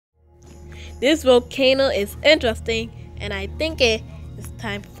This volcano is interesting, and I think it is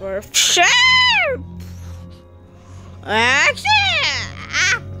time for action.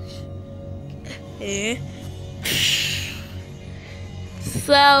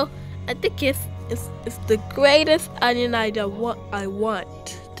 So I think it's the greatest onion I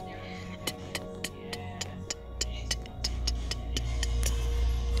want.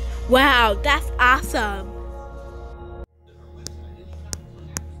 Wow, that's awesome.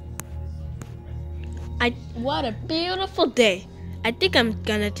 What a beautiful day. I think I'm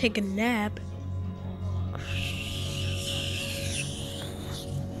gonna take a nap.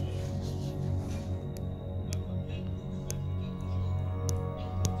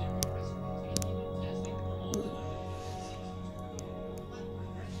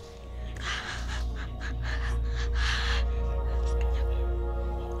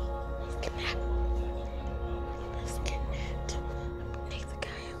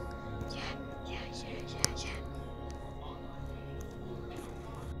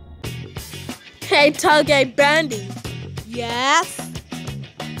 Hey, Tugay, bendy. Yes?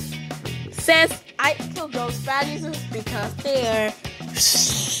 Since I took those bad users because they're...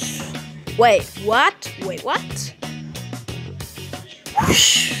 Wait, what? Wait, what?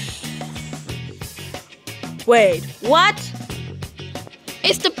 Wait, what?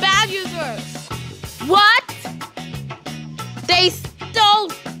 It's the bad users. What?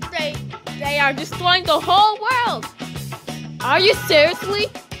 They are destroying the whole world. Are you seriously?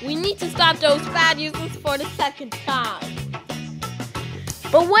 We need to stop those bad users for the second time.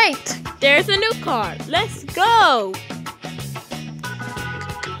 But wait, there's a new car. Let's go.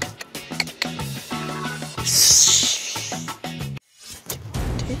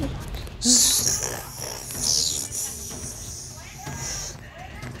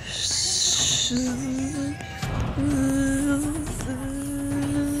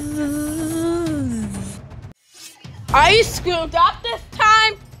 Are you screwed up this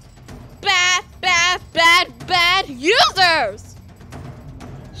time? Bad users!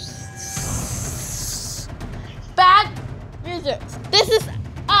 Bad users. This is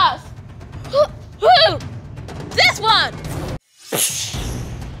us. Who? This one!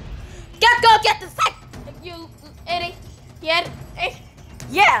 Go get the sack! You idiot.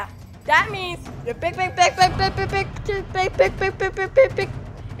 Yeah, that means the big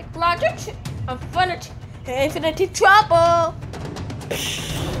logic of infinity trouble.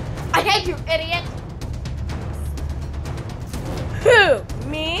 I hate you, idiot. Who?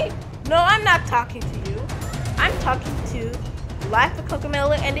 Me? No, I'm not talking to you. I'm talking to Life of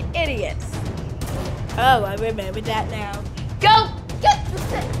Cocomelon and the idiots. Oh, I remember that now. Go get the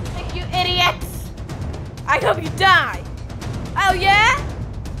stick, you idiots. I hope you die. Oh yeah?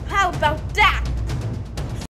 How about that?